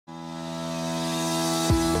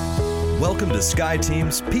Welcome to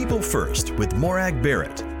SkyeTeam's People First with Morag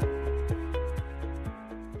Barrett.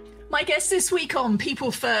 My guest this week on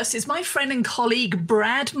People First is my friend and colleague,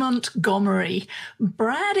 Brad Montgomery.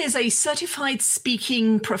 Brad is a certified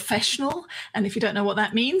speaking professional, and if you don't know what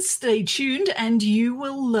that means, stay tuned and you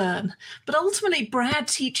will learn. But ultimately, Brad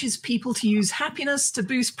teaches people to use happiness to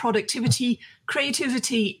boost productivity,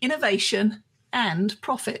 creativity, innovation, and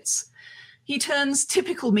profits. He turns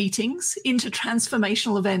typical meetings into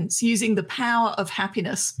transformational events using the power of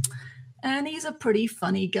happiness. And he's a pretty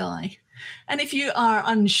funny guy. And if you are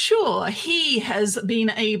unsure, he has been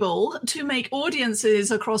able to make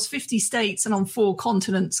audiences across 50 states and on 4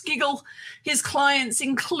 continents giggle. His clients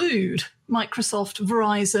include Microsoft,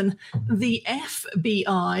 Verizon, the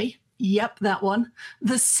FBI, yep, that one,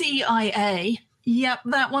 the CIA, yep,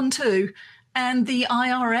 that one too, and the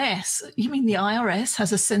IRS. You mean the IRS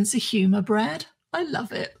has a sense of humor, Brad? I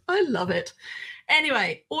love it. I love it.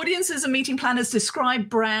 Anyway, audiences and meeting planners describe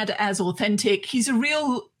Brad as authentic. He's a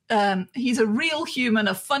real human,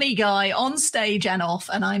 a funny guy on stage and off,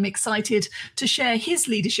 and I'm excited to share his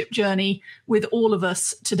leadership journey with all of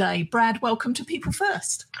us today. Brad, welcome to People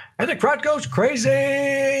First. And the crowd goes crazy.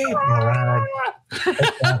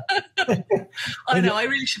 I know, I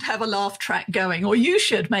really should have a laugh track going, or you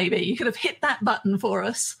should maybe. You could have hit that button for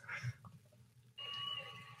us.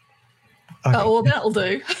 Okay. Oh, well, that'll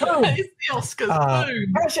do. It's the Oscars.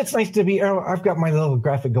 Boom. Gosh, it's nice to be. I've got my little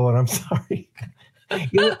graphic going. I'm sorry.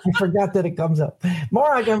 I forgot that it comes up.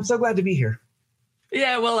 Morag, I'm so glad to be here.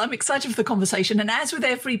 Yeah, well, I'm excited for the conversation. And as with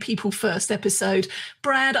every People First episode,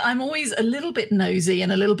 Brad, I'm always a little bit nosy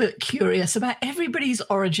and a little bit curious about everybody's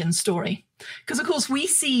origin story. Because, of course, we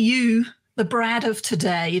see you, the Brad of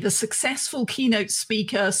today, the successful keynote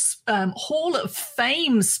speaker, Hall of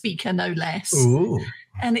Fame speaker, no less. Ooh.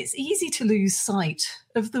 And it's easy to lose sight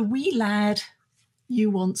of the wee lad you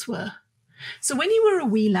once were. So when you were a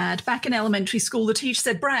wee lad back in elementary school, the teacher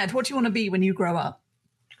said, Brad, what do you want to be when you grow up?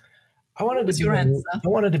 I wanted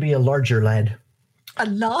to be a larger lad. A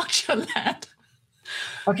larger lad?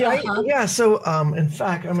 Okay. So in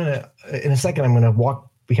fact, in a second, I'm going to walk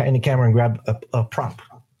behind the camera and grab a prop.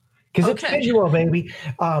 Because it's visual, baby.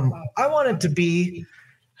 I wanted to be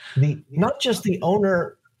not just the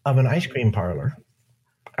owner of an ice cream parlor.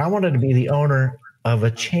 I wanted to be the owner of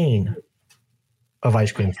a chain of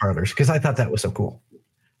ice cream parlors because I thought that was so cool.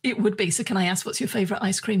 It would be. So can I ask, what's your favorite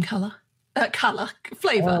ice cream flavor?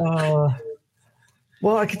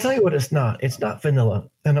 Well, I can tell you what it's not. It's not vanilla.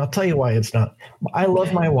 And I'll tell you why it's not. I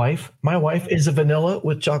love my wife. My wife is a vanilla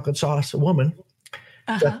with chocolate sauce woman.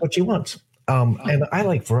 That's what she wants. And I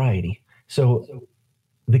like variety. So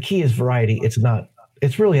the key is variety.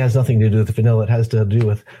 It really has nothing to do with the vanilla. It has to do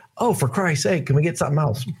with, for Christ's sake, can we get something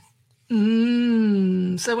else?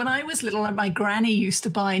 So when I was little, my granny used to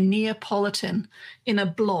buy Neapolitan in a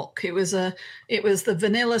block. It was the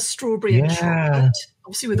vanilla, strawberry, and chocolate,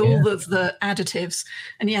 obviously with all the additives.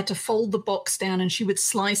 And you had to fold the box down, and she would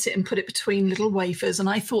slice it and put it between little wafers. And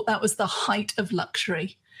I thought that was the height of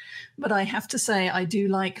luxury. But I have to say, I do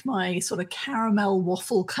like my sort of caramel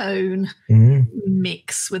waffle cone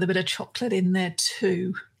mix with a bit of chocolate in there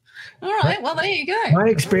too. All right, well, there you go. My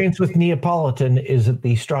experience with Neapolitan is that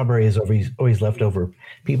the strawberry is always left over.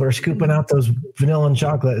 People are scooping out those vanilla and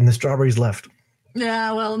chocolate, and the strawberry's left.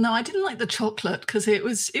 Yeah, well, no, I didn't like the chocolate because it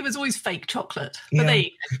was always fake chocolate. But there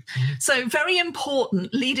you go. So very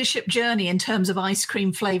important leadership journey in terms of ice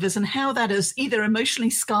cream flavors and how that has either emotionally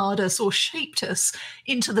scarred us or shaped us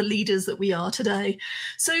into the leaders that we are today.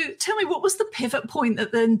 So tell me, what was the pivot point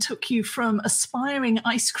that then took you from aspiring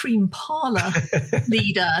ice cream parlor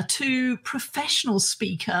leader to professional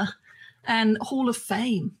speaker and Hall of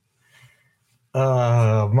Fame?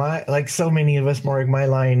 Like so many of us, Morag, my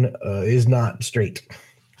line is not straight.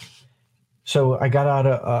 So I got out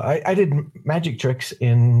of I did magic tricks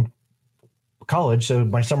in college. So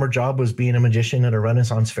my summer job was being a magician at a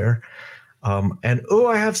Renaissance fair. And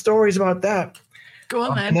I have stories about that. Go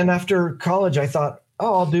on, man. And then after college, I thought,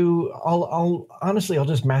 I'll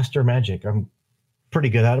just master magic. I'm pretty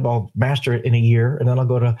good at it. I'll master it in a year, and then I'll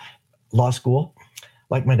go to law school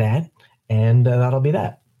like my dad, and that'll be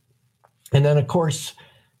that. And then, of course,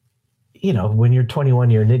 when you're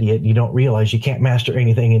 21, you're an idiot. You don't realize you can't master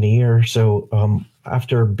anything in a year. So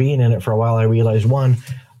after being in it for a while, I realized, one,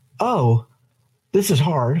 this is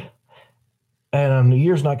hard, and the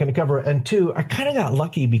year's not going to cover it. And two, I kind of got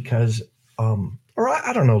lucky because,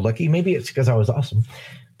 I don't know, lucky. Maybe it's because I was awesome.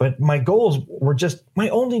 But my goals were my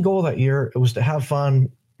only goal that year was to have fun,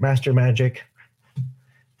 master magic,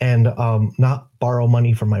 and not borrow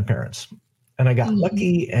money from my parents. and I got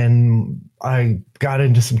lucky, and I got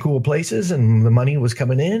into some cool places, and the money was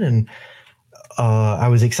coming in, and I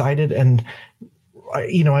was excited. And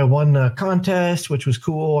I won a contest, which was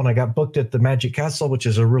cool, and I got booked at the Magic Castle, which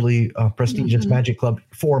is a really prestigious magic club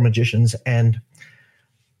for magicians. And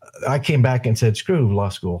I came back and said, "Screw law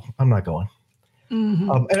school, I'm not going."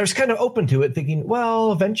 And I was kind of open to it, thinking,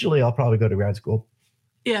 well, eventually I'll probably go to grad school.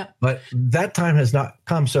 Yeah. But that time has not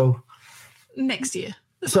come. So next year.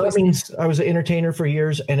 So that means I was an entertainer for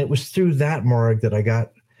years. And it was through that, Morag, that I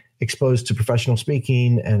got exposed to professional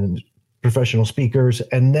speaking and professional speakers.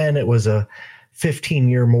 And then it was a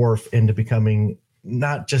 15-year morph into becoming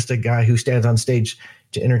not just a guy who stands on stage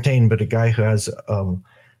to entertain, but a guy who has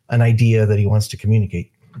an idea that he wants to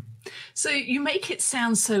communicate. So you make it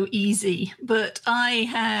sound so easy, but I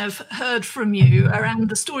have heard from you around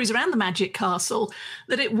the stories around the Magic Castle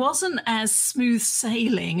that it wasn't as smooth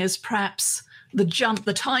sailing as perhaps the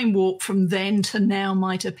time warp from then to now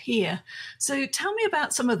might appear. So tell me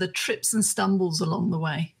about some of the trips and stumbles along the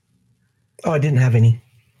way. Oh, I didn't have any.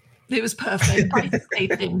 It was perfect. Ice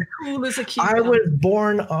skating, cool as a cucumber. I was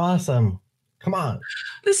born awesome. Come on.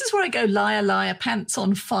 This is where I go, liar, liar, pants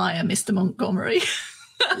on fire, Mr. Montgomery.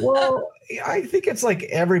 Well, I think it's like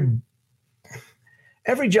every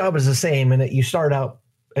job is the same, and that you start out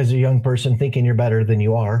as a young person thinking you're better than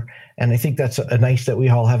you are. And I think that's nice that we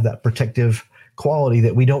all have that protective quality,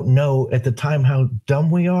 that we don't know at the time how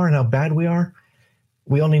dumb we are and how bad we are.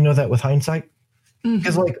 We only know that with hindsight.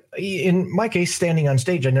 Because like in my case, standing on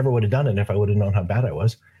stage, I never would have done it if I would have known how bad I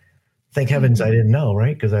was. Thank heavens I didn't know,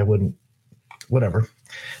 right? Because I wouldn't, whatever.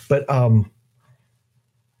 But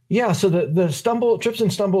yeah, so the trips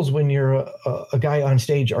and stumbles when you're a guy on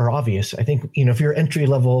stage are obvious. I think, if you're entry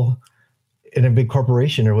level in a big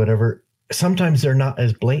corporation or whatever, sometimes they're not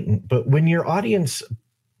as blatant. But when your audience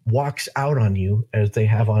walks out on you, as they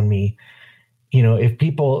have on me, if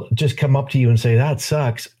people just come up to you and say, "That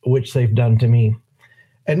sucks," which they've done to me.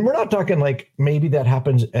 And we're not talking like maybe that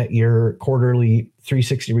happens at your quarterly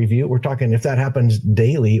 360 review. We're talking if that happens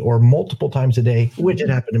daily or multiple times a day, which it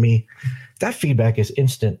happened to me, that feedback is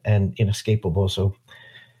instant and inescapable. So,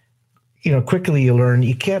 quickly you learn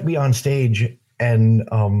you can't be on stage and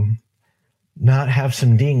not have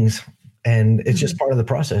some dings. And it's just part of the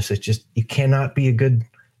process. It's just, you cannot be a good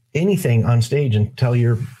anything on stage until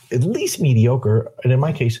you're at least mediocre. And in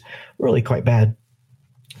my case, really quite bad.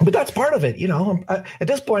 But that's part of it. At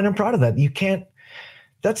this point, I'm proud of that.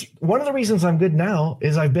 That's one of the reasons I'm good now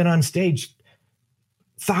is I've been on stage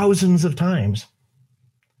thousands of times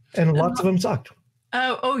and lots of them sucked.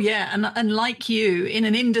 Oh yeah. And like you, in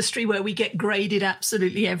an industry where we get graded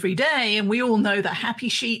absolutely every day, and we all know the happy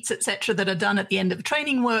sheets, etc., that are done at the end of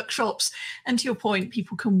training workshops. And to your point,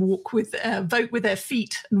 people can vote with their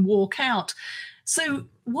feet and walk out. So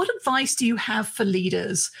what advice do you have for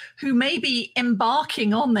leaders who may be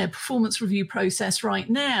embarking on their performance review process right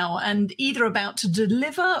now and either about to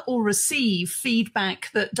deliver or receive feedback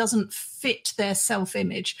that doesn't fit their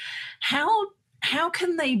self-image? How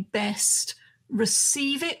can they best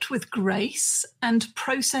receive it with grace and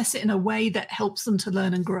process it in a way that helps them to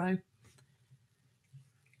learn and grow?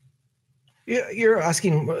 You're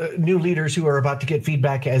asking new leaders who are about to get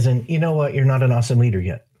feedback as in, you're not an awesome leader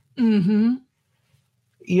yet. Mm-hmm.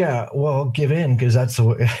 Yeah, well, give in, because that's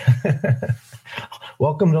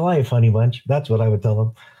welcome to life, honey bunch. That's what I would tell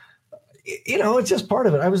them. It's just part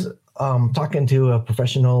of it. I was talking to a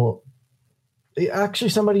professional,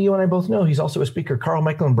 actually somebody you and I both know. He's also a speaker. Carl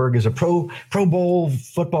Mecklenburg is a Pro Bowl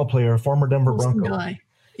football player, former Denver Bronco guy.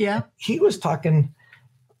 Yeah, he was talking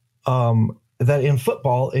that in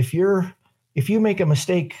football, if you make a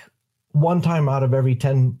mistake one time out of every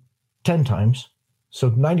 10 times. So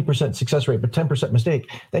 90% success rate, but 10% mistake,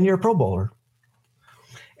 then you're a Pro Bowler.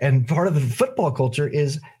 And part of the football culture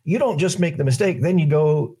is you don't just make the mistake, then you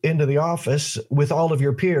go into the office with all of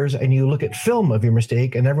your peers and you look at film of your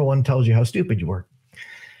mistake and everyone tells you how stupid you were.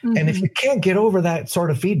 Mm-hmm. And if you can't get over that sort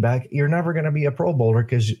of feedback, you're never going to be a Pro Bowler,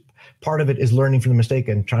 because part of it is learning from the mistake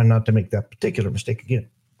and trying not to make that particular mistake again.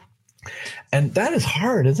 And that is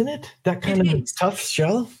hard, isn't it? That kind of tough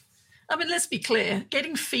shell. I mean, let's be clear,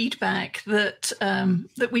 getting feedback that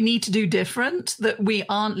we need to do different, that we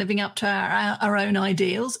aren't living up to our own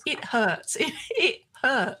ideals, it hurts. It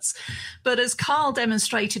hurts. But as Carl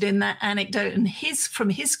demonstrated in that anecdote and from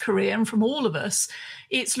his career and from all of us,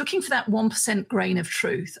 it's looking for that 1% grain of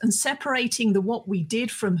truth and separating what we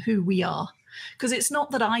did from who we are. Because it's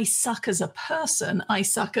not that I suck as a person. I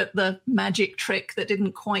suck at the magic trick that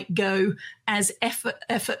didn't quite go as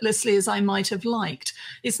effortlessly as I might have liked.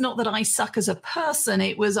 It's not that I suck as a person.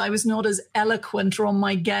 It was I was not as eloquent or on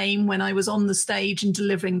my game when I was on the stage and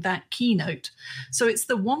delivering that keynote. So it's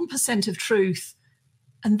the 1% of truth,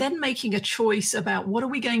 and then making a choice about what are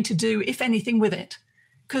we going to do, if anything, with it.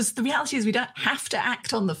 Because the reality is we don't have to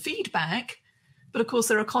act on the feedback, but of course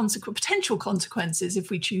there are potential consequences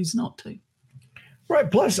if we choose not to.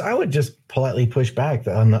 Right. Plus, I would just politely push back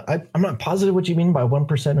on I'm not positive what you mean by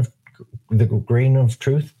 1% of the grain of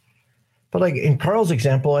truth. But like in Carl's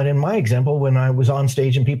example and in my example, when I was on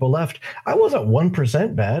stage and people left, I wasn't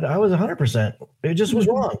 1% bad. I was 100%. It just was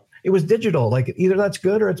wrong. It was digital. Like either that's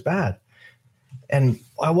good or it's bad. And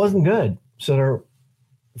I wasn't good. So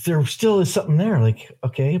there still is something there. Like,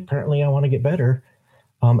 okay, apparently I want to get better.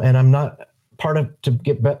 And I'm not part of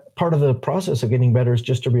the process of getting better is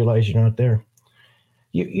just to realize you're not there.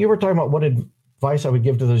 You were talking about what advice I would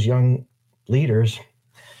give to those young leaders.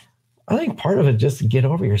 I think part of it just to get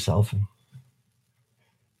over yourself and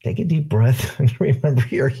take a deep breath and remember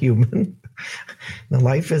you're human.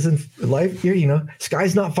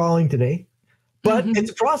 Sky's not falling today. But it's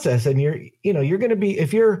a process, and you're going to be,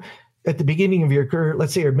 if you're at the beginning of your career,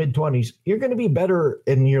 let's say your mid-20s, you're going to be better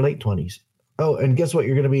in your late 20s. Oh, and guess what?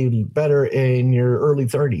 You're going to be better in your early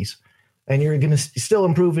 30s, and you're going to still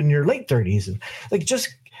improve in your late 30s. And like, just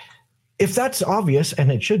if that's obvious,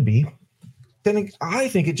 and it should be, then I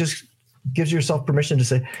think it just gives yourself permission to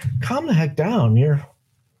say, calm the heck down. You're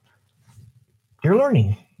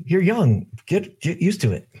learning. You're young. Get used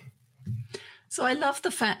to it. So I love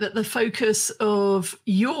the fact that the focus of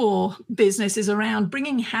your business is around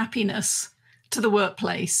bringing happiness to the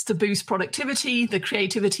workplace to boost productivity, the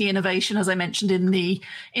creativity, innovation, as I mentioned in the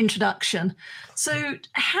introduction. So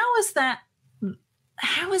how has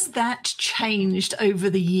that changed over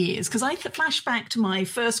the years? Because I flash back to my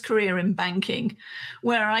first career in banking,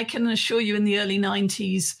 where I can assure you in the early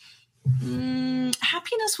 90s,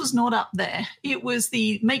 happiness was not up there. It was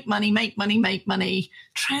the make money,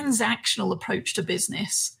 transactional approach to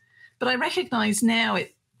business. But I recognize now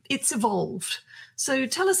it's evolved. So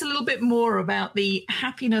tell us a little bit more about the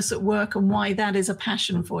happiness at work and why that is a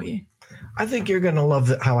passion for you. I think you're going to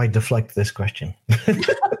love how I deflect this question.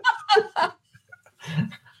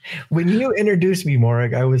 When you introduced me,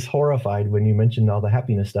 Morag, I was horrified when you mentioned all the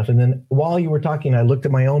happiness stuff. And then while you were talking, I looked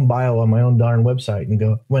at my own bio on my own darn website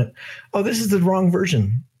and went, oh, this is the wrong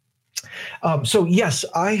version. So yes,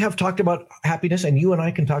 I have talked about happiness, and you and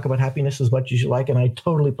I can talk about happiness as much as you like. And I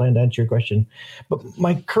totally plan to answer your question. But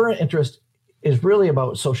my current interest is really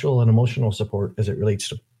about social and emotional support as it relates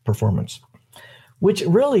to performance, which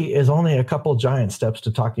really is only a couple giant steps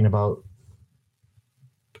to talking about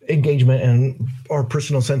engagement and our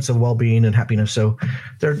personal sense of well-being and happiness. So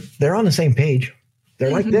they're on the same page. They're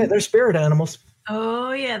like they're spirit animals.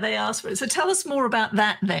 Oh yeah, they are spirit. So tell us more about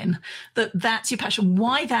that then. That's your passion.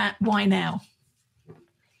 Why that? Why now?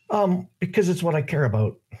 Because it's what I care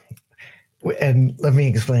about. And let me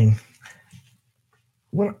explain.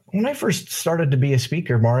 When I first started to be a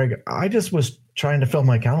speaker, Marg, I just was trying to fill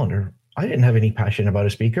my calendar. I didn't have any passion about a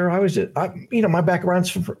speaker. My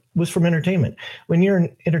background was from entertainment. When you're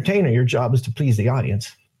an entertainer, your job is to please the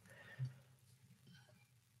audience.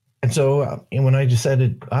 And so when I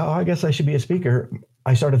decided, I guess I should be a speaker,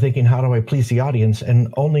 I started thinking, how do I please the audience?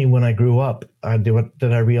 And only when I grew up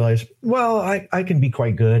did I realize, well, I can be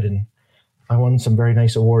quite good. And I won some very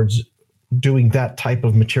nice awards doing that type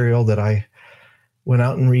of material that I went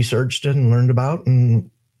out and researched and learned about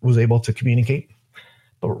and was able to communicate.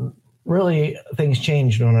 But really, things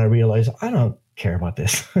changed when I realized I don't care about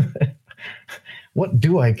this. What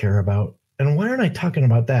do I care about? And why aren't I talking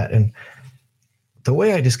about that? And the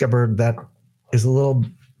way I discovered that is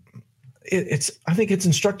I think it's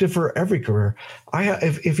instructive for every career.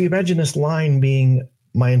 If you imagine this line being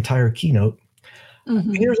my entire keynote,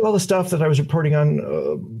 here's all the stuff that I was reporting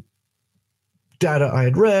on, data I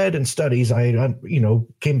had read and studies I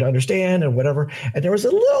came to understand and whatever. And there was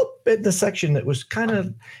a little bit in the section that was kind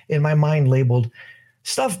of in my mind labeled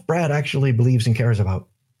stuff Brad actually believes and cares about.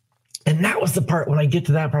 And that was the part when I get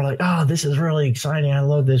to that part, like, oh, this is really exciting. I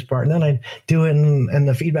love this part. And then I do it and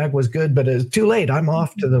the feedback was good, but it's too late. I'm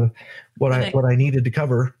off to what I needed to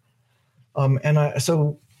cover.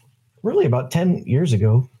 So really about 10 years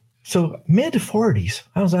ago, so mid 40s,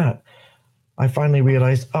 how's that? I finally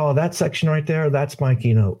realized, oh, that section right there, that's my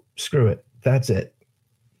keynote. Screw it. That's it.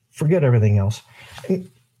 Forget everything else.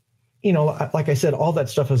 And, like I said, all that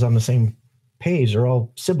stuff is on the same page. They're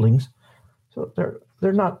all siblings. So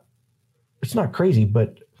they're not, it's not crazy,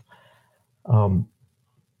 but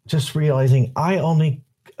just realizing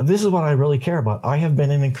this is what I really care about. I have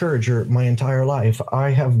been an encourager my entire life. I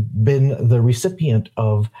have been the recipient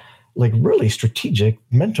of like really strategic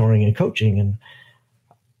mentoring and coaching. And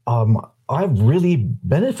I've really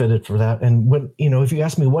benefited from that. And when, if you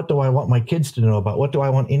ask me, what do I want my kids to know about? What do I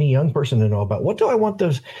want any young person to know about? What do I want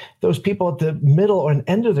those people at the middle or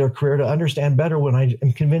end of their career to understand better when I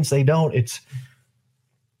am convinced they don't? It's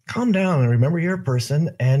calm down and remember you're a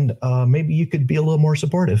person, and maybe you could be a little more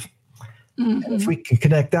supportive. Mm-hmm. And if we can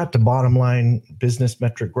connect that to bottom line business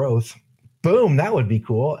metric growth, boom, that would be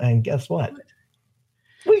cool. And guess what?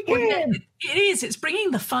 We can. Well, it is. It's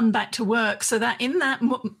bringing the fun back to work so that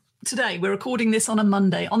today, we're recording this on a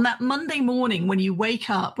Monday. On that Monday morning, when you wake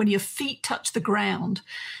up, when your feet touch the ground,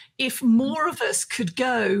 if more of us could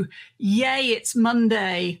go, yay, it's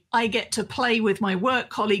Monday, I get to play with my work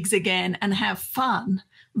colleagues again and have fun,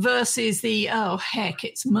 versus oh, heck,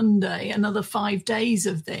 it's Monday, another 5 days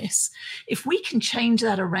of this. If we can change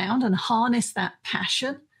that around and harness that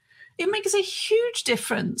passion, it makes a huge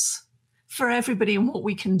difference for everybody and what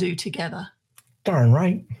we can do together. Darn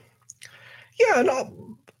right. Yeah,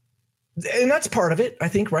 and that's part of it, I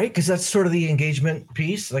think, right? Because that's sort of the engagement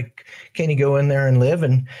piece. Like, can you go in there and live?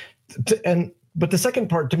 But the second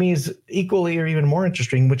part to me is equally or even more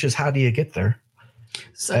interesting, which is how do you get there?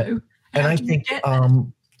 So, and I think,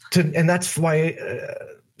 and that's why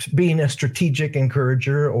being a strategic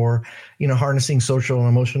encourager or, harnessing social and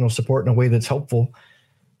emotional support in a way that's helpful,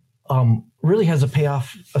 really has a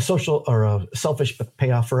payoff, a social or a selfish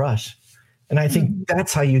payoff for us. And I think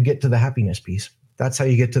that's how you get to the happiness piece. That's how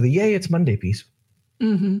you get to the yay, it's Monday piece.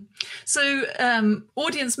 Mm-hmm. So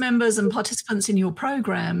audience members and participants in your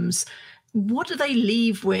programs, what do they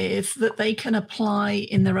leave with that they can apply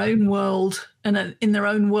in their own world and in their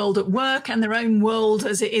own world at work and their own world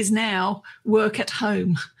as it is now, work at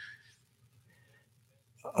home?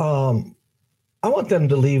 I want them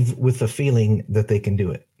to leave with the feeling that they can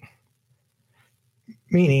do it.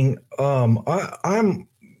 Meaning, I'm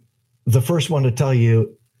the first one to tell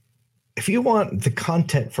you, if you want the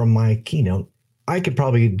content from my keynote, I could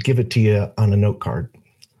probably give it to you on a note card.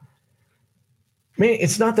 I mean,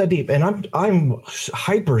 it's not that deep. And I'm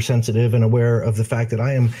hypersensitive and aware of the fact that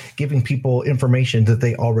I am giving people information that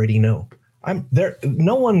they already know.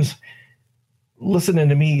 No one's listening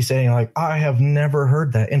to me saying like, I have never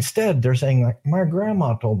heard that. Instead, they're saying like, my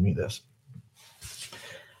grandma told me this.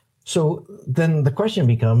 So then the question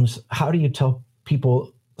becomes, how do you tell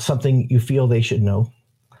people something you feel they should know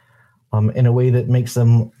in a way that makes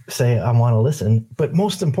them say, I want to listen, but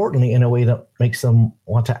most importantly, in a way that makes them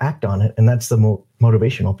want to act on it. And that's the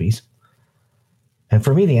motivational piece. And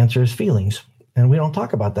for me, the answer is feelings. And we don't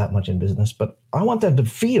talk about that much in business, but I want them to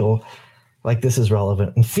feel like this is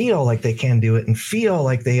relevant and feel like they can do it and feel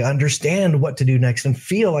like they understand what to do next and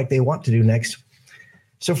feel like they want to do next.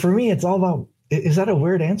 So for me, it's all about, is that a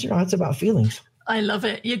weird answer? No, it's about feelings. I love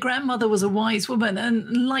it. Your grandmother was a wise woman.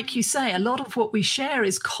 And like you say, a lot of what we share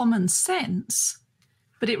is common sense,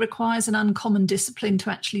 but it requires an uncommon discipline to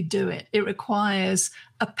actually do it. It requires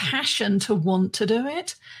a passion to want to do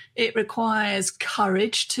it. It requires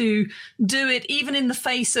courage to do it, even in the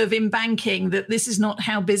face of in banking, that this is not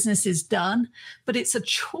how business is done, but it's a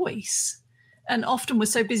choice. And often we're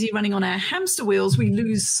so busy running on our hamster wheels, we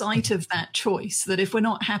lose sight of that choice, that if we're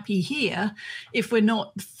not happy here, if we're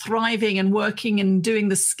not thriving and working and doing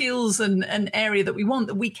the skills and area that we want,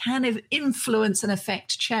 that we can influence and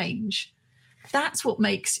affect change. That's what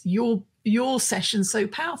makes your session so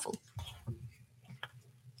powerful.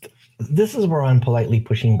 This is where I'm politely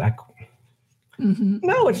pushing back. Mm-hmm.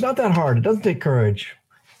 No, it's not that hard. It doesn't take courage.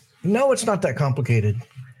 No, it's not that complicated.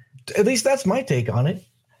 At least that's my take on it.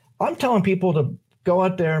 I'm telling people to go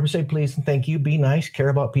out there and say please and thank you, be nice, care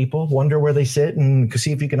about people, wonder where they sit and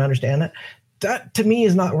see if you can understand it. That to me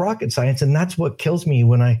is not rocket science. And that's what kills me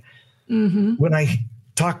when I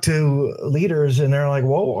talk to leaders and they're like,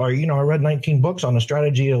 whoa, I read 19 books on the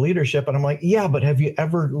strategy of leadership. And I'm like, yeah, but have you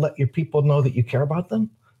ever let your people know that you care about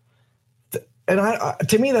them? And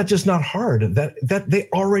to me, that's just not hard. That they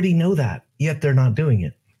already know that, yet they're not doing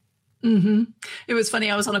it. Mm-hmm. It was funny.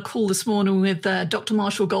 I was on a call this morning with Dr.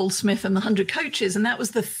 Marshall Goldsmith and the 100 Coaches, and that was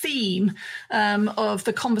the theme of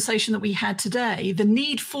the conversation that we had today, the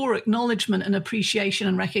need for acknowledgement and appreciation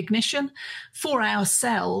and recognition for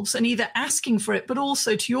ourselves, and either asking for it, but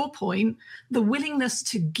also, to your point, the willingness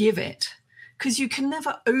to give it. Because you can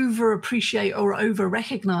never over appreciate or over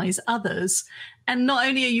recognize others. And not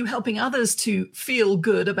only are you helping others to feel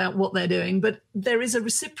good about what they're doing, but there is a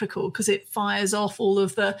reciprocal, because it fires off all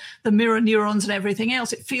of the mirror neurons and everything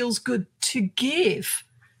else. It feels good to give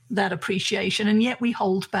that appreciation, and yet we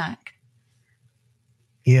hold back.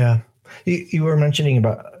 Yeah. You were mentioning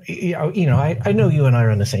about, I know you and I are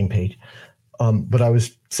on the same page, but I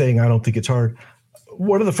was saying I don't think it's hard.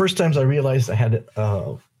 One of the first times I realized I had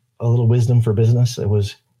a little wisdom for business, it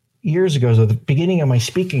was years ago, so the beginning of my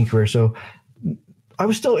speaking career. So I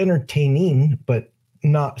was still entertaining, but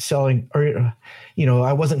not selling, or,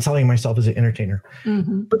 I wasn't selling myself as an entertainer.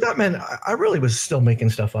 Mm-hmm. But that meant I really was still making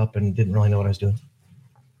stuff up and didn't really know what I was doing.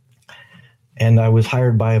 And I was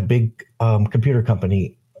hired by a big computer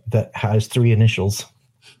company that has 3 initials.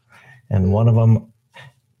 And one of them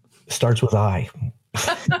starts with I.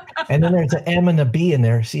 And then there's an M and a B in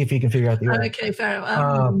there. See if you can figure out the order. Okay, fair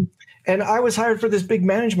enough. And I was hired for this big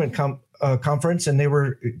management conference, and they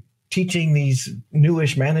were teaching these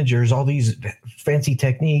newish managers all these fancy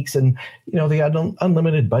techniques. And, they had an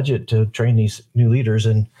unlimited budget to train these new leaders.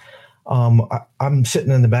 And I'm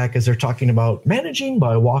sitting in the back as they're talking about managing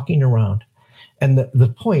by walking around. And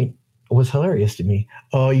the point was hilarious to me.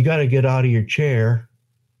 Oh, you got to get out of your chair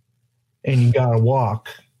and you got to walk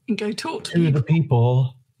and go talk to the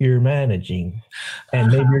people you're managing. And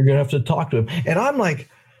maybe you're going to have to talk to them. And I'm like,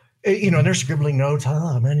 they're scribbling notes.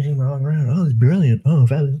 Oh, managing my own around. Oh, it's brilliant. Oh,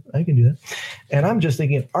 I can do that. And I'm just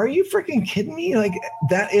thinking, are you freaking kidding me? Like,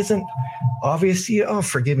 that isn't obvious to you. Oh,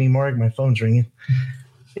 forgive me, Mark. My phone's ringing.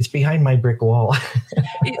 It's behind my brick wall.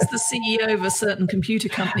 It's the CEO of a certain computer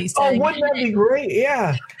company saying, wouldn't that be great?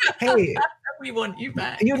 Yeah. Hey, we want you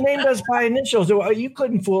back. You named us by initials. So you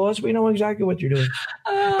couldn't fool us. We know exactly what you're doing.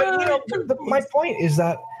 But my point is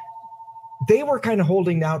that they were kind of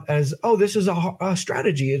holding out as, oh, this is a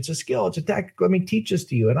strategy. It's a skill. It's a tactic. Let me teach this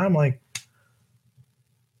to you. And I'm like,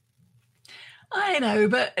 I know,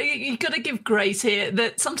 but you've got to give grace here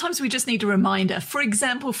that sometimes we just need a reminder. For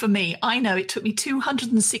example, for me, I know it took me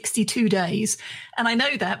 262 days, and I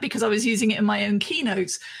know that because I was using it in my own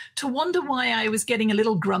keynotes, to wonder why I was getting a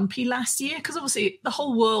little grumpy last year, because obviously the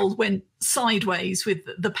whole world went sideways with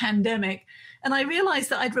the pandemic. And I realized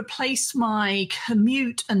that I'd replaced my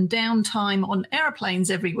commute and downtime on airplanes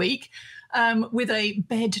every week with a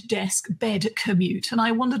bed commute. And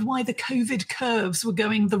I wondered why the COVID curves were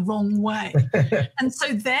going the wrong way. And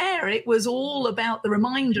so there it was all about the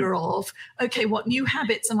reminder of, okay, what new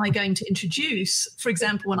habits am I going to introduce? For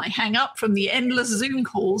example, when I hang up from the endless Zoom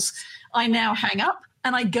calls, I now hang up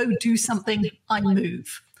and I go do something, I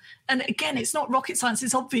move. And again, it's not rocket science,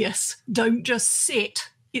 it's obvious. Don't just sit.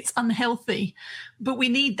 It's unhealthy, but we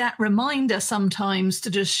need that reminder sometimes to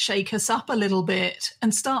just shake us up a little bit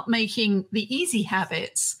and start making the easy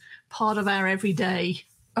habits part of our everyday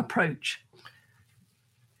approach.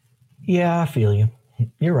 Yeah, I feel you.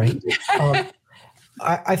 You're right.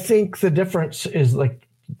 I think the difference is like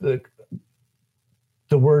the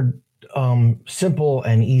word simple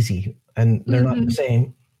and easy, and they're not the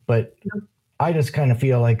same, but I just kind of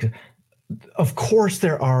feel like, of course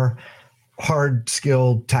there are hard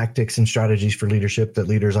skill tactics and strategies for leadership that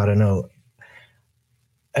leaders ought to know.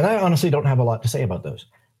 And I honestly don't have a lot to say about those.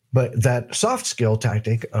 But that soft skill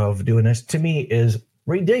tactic of doing this, to me, is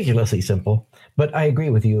ridiculously simple. But I agree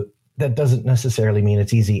with you. That doesn't necessarily mean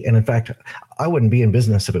it's easy. And in fact, I wouldn't be in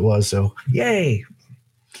business if it was. So yay.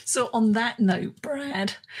 So on that note,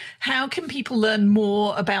 Brad, how can people learn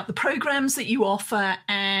more about the programs that you offer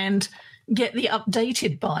and get the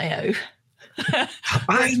updated bio?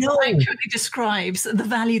 I know. Accurately describes the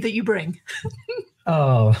value that you bring.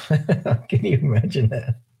 Oh, can you imagine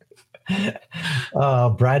that?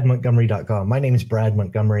 BradMontgomery.com. My name is Brad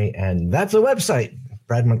Montgomery, and that's a website,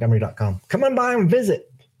 BradMontgomery.com. Come on by and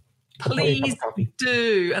visit. Please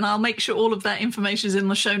do. And I'll make sure all of that information is in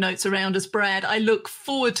the show notes around us, Brad. I look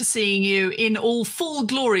forward to seeing you in all full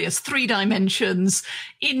glorious 3 dimensions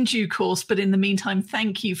in due course. But in the meantime,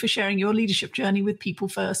 thank you for sharing your leadership journey with People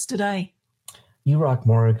First today. You rock,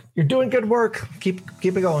 Morag. You're doing good work. Keep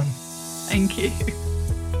it going. Thank you.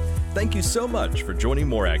 Thank you so much for joining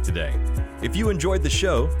Morag today. If you enjoyed the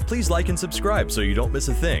show, please like and subscribe so you don't miss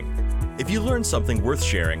a thing. If you learned something worth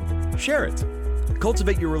sharing, share it.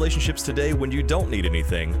 Cultivate your relationships today when you don't need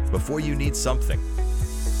anything before you need something.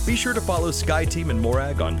 Be sure to follow SkyTeam and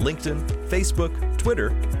Morag on LinkedIn, Facebook, Twitter,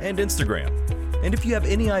 and Instagram. And if you have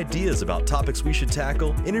any ideas about topics we should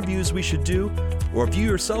tackle, interviews we should do, or if you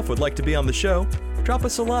yourself would like to be on the show, drop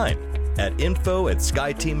us a line at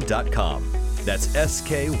info@skyteam.com. That's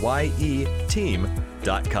SKYE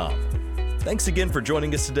team.com. Thanks again for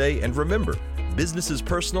joining us today, and remember, business is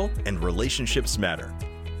personal and relationships matter.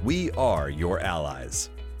 We are your allies.